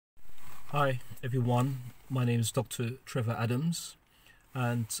Hi everyone, my name is Dr. Trevor Adams,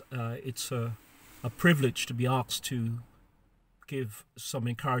 and it's a privilege to be asked to give some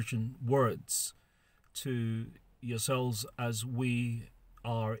encouraging words to yourselves as we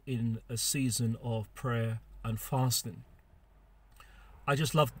are in a season of prayer and fasting. I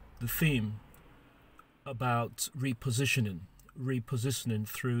just love the theme about repositioning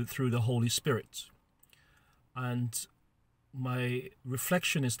through the Holy Spirit. And my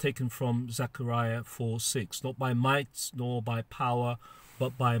reflection is taken from Zechariah 4:6. Not by might nor by power,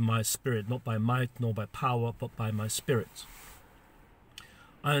 but by my spirit. Not by might nor by power, but by my spirit.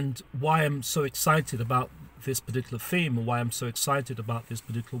 And why I'm so excited about this particular theme, and why I'm so excited about this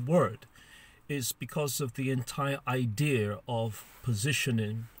particular word, is because of the entire idea of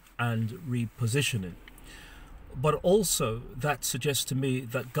positioning and repositioning. But also that suggests to me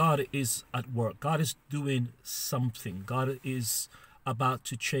that God is at work. God is doing something. God is about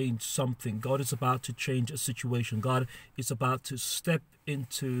to change something. God is about to change a situation. God is about to step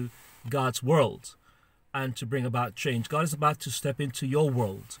into God's world and to bring about change. God is about to step into your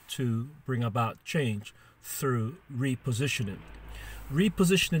world to bring about change through repositioning.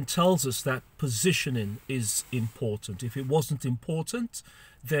 Repositioning tells us that positioning is important. If it wasn't important,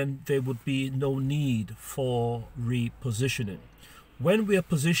 then there would be no need for repositioning. When we are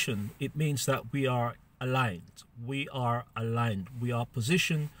positioned, it means that we are aligned. We are aligned. We are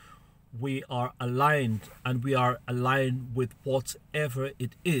positioned. We are aligned, and we are aligned with whatever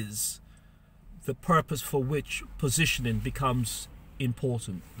it is, the purpose for which positioning becomes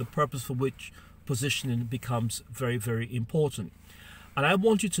important, the purpose for which positioning becomes very, very important. And I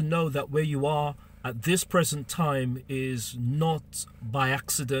want you to know that where you are at this present time is not by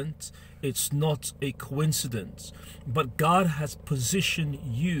accident. It's not a coincidence. But God has positioned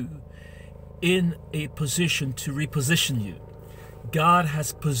you in a position to reposition you. God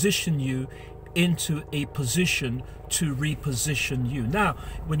has positioned you into a position to reposition you. Now,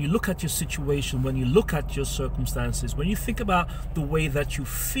 when you look at your situation, when you look at your circumstances, when you think about the way that you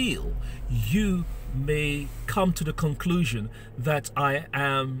feel, you may come to the conclusion that I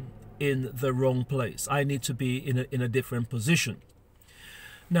am in the wrong place. I need to be in a different position.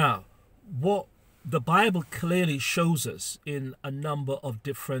 Now, what the Bible clearly shows us in a number of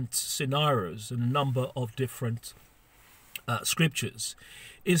different scenarios, in a number of different scriptures,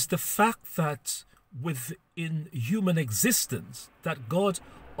 is the fact that within human existence, that God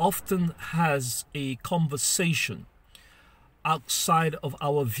often has a conversation outside of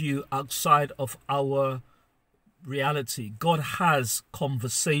our view, outside of our reality. God has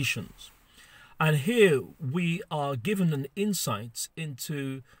conversations. And here we are given an insight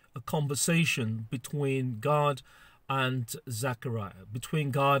into a conversation between God and Zechariah, between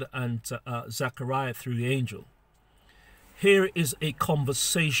God and Zechariah through the angel. Here is a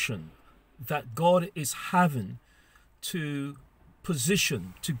conversation that God is having to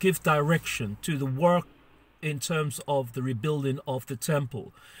position, to give direction to the work in terms of the rebuilding of the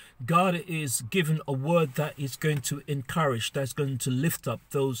temple. God is given a word that is going to encourage, that's going to lift up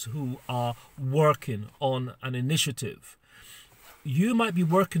those who are working on an initiative. You might be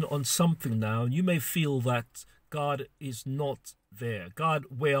working on something now, and you may feel that God is not there. God,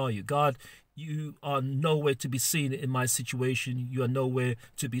 where are you? God, you are nowhere to be seen in my situation. You are nowhere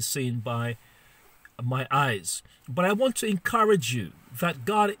to be seen by my eyes. But I want to encourage you that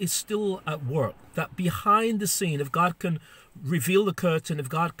God is still at work, that behind the scene, if God can reveal the curtain, if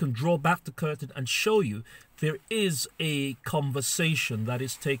God can draw back the curtain and show you, there is a conversation that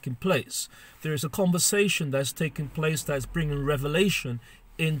is taking place. There is a conversation that's taking place that is bringing revelation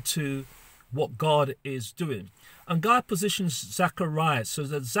into what God is doing. And God positions Zechariah so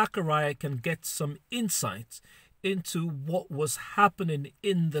that Zechariah can get some insight into what was happening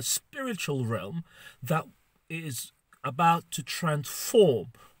in the spiritual realm that is about to transform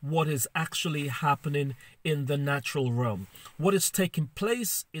what is actually happening in the natural realm. What is taking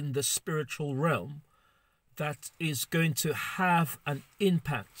place in the spiritual realm that is going to have an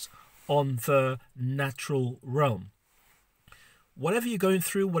impact on the natural realm. Whatever you're going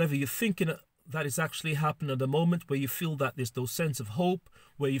through, whatever you're thinking that is actually happening at the moment, where you feel that there's no sense of hope,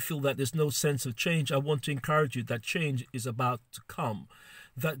 where you feel that there's no sense of change, I want to encourage you that change is about to come.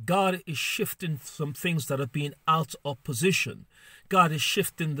 That God is shifting some things that have been out of position. God is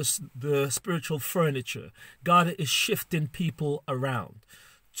shifting the spiritual furniture. God is shifting people around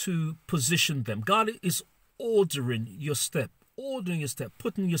to position them. God is ordering your step,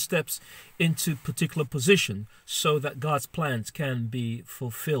 putting your steps into particular position so that God's plans can be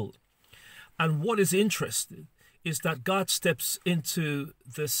fulfilled. And what is interesting is that God steps into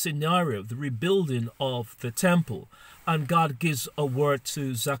the scenario, the rebuilding of the temple, and God gives a word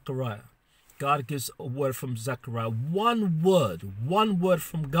to Zechariah. God gives a word from Zechariah. One word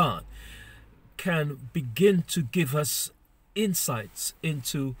from God can begin to give us insights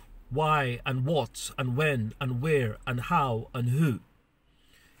into why and what and when and where and how and who.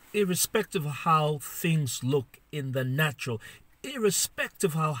 Irrespective of how things look in the natural,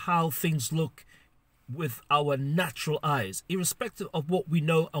 irrespective of how things look with our natural eyes, irrespective of what we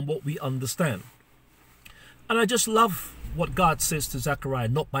know and what we understand. And I just love what God says to Zechariah,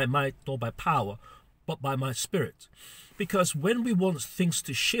 not by might nor by power, but by my spirit. Because when we want things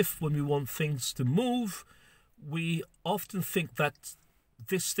to shift, when we want things to move, we often think that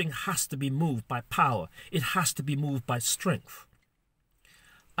this thing has to be moved by power. It has to be moved by strength.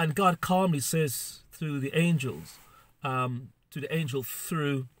 And God calmly says through the angels, to the angel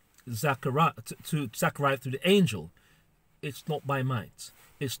through Zechariah, to Zechariah through the angel, it's not by might,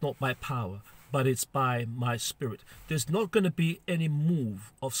 it's not by power, but it's by my spirit. There's not going to be any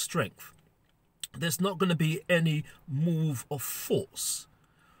move of strength. There's not going to be any move of force.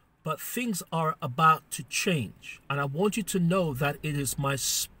 But things are about to change. And I want you to know that it is my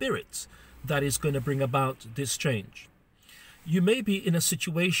spirit that is going to bring about this change. You may be in a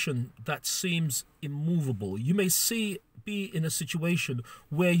situation that seems immovable. You may be in a situation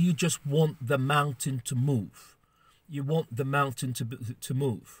where you just want the mountain to move. You want the mountain to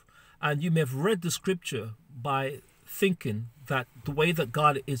move. And you may have read the scripture by thinking that the way that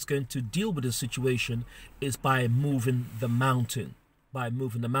God is going to deal with the situation is by moving the mountain. But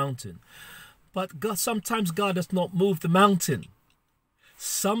sometimes God does not move the mountain.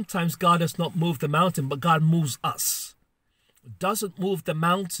 Sometimes God does not move the mountain, but God moves us. Doesn't move the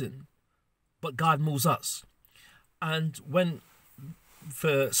mountain, but God moves us. And when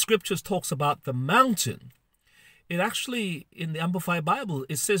the scriptures talks about the mountain, it actually, in the Amplified Bible,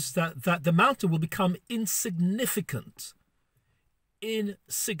 it says that the mountain will become insignificant.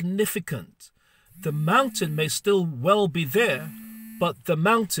 Insignificant. The mountain may still well be there, but the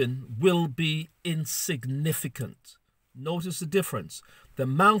mountain will be insignificant. Notice the difference. The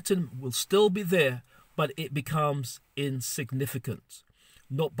mountain will still be there, but it becomes insignificant.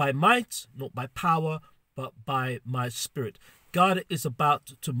 Not by might, not by power, but by my spirit. God is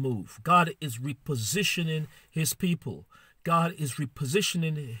about to move. God is repositioning his people. God is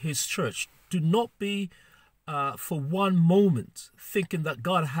repositioning his church. Do not be for one moment thinking that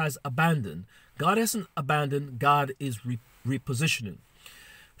God has abandoned. God hasn't abandoned. God is repositioning.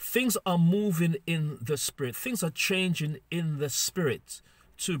 Things are moving in the spirit. Things are changing in the spirit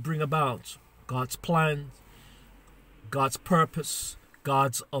to bring about God's plan, God's purpose,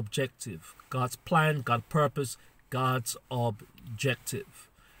 God's objective. God's plan, God's purpose, God's objective.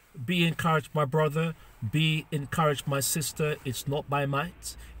 Be encouraged, my brother. Be encouraged, my sister. It's not by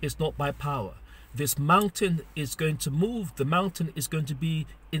might. It's not by power. This mountain is going to move. The mountain is going to be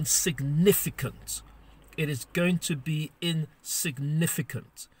insignificant. It is going to be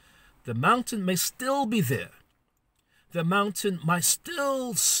insignificant. The mountain may still be there. The mountain might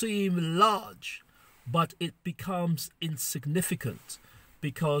still seem large, but it becomes insignificant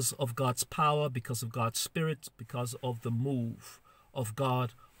because of God's power, because of God's spirit, because of the move of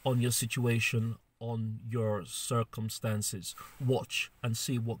God on your situation, on your circumstances. Watch and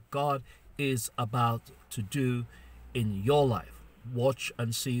see what God is about to do in your life. Watch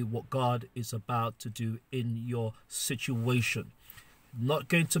and see what God is about to do in your situation. Not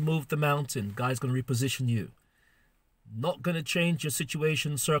going to move the mountain. God's going to reposition you. Not going to change your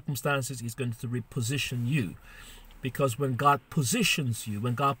situation, circumstances. He's going to reposition you. Because when God positions you,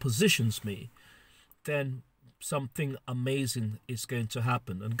 when God positions me, then something amazing is going to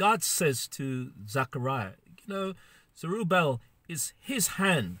happen. And God says to Zechariah, Zerubbabel is his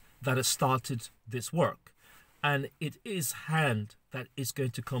hand that has started this work. And it is hand that is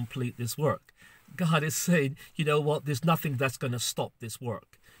going to complete this work. God is saying, you know what, there's nothing that's going to stop this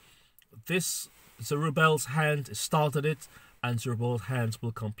work. This Zerubbabel's hand has started it, and Zerubbabel's hands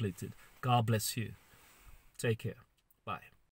will complete it. God bless you. Take care.